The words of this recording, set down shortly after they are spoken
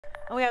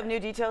And we have new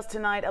details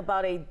tonight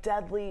about a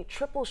deadly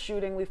triple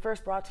shooting we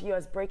first brought to you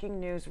as breaking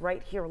news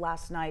right here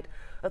last night.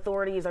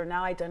 Authorities are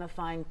now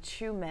identifying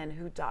 2 men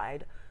who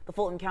died. The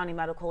Fulton County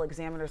Medical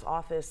Examiner's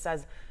Office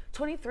says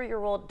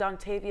 23-year-old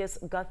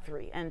Dantavious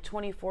Guthrie and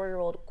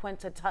 24-year-old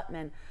Quinta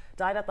Tutman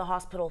died at the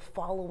hospital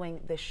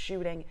following this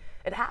shooting.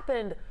 It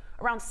happened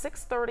around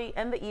 6:30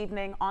 in the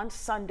evening on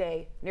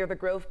Sunday near the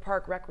Grove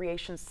Park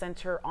Recreation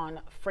Center on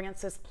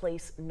Francis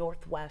Place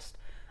Northwest.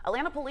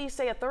 Atlanta police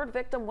say a third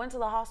victim went to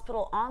the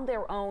hospital on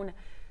their own,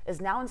 is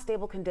now in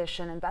stable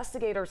condition.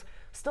 Investigators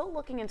still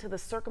looking into the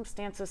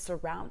circumstances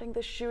surrounding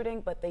the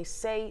shooting, but they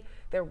say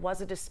there was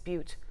a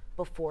dispute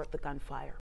before the gunfire.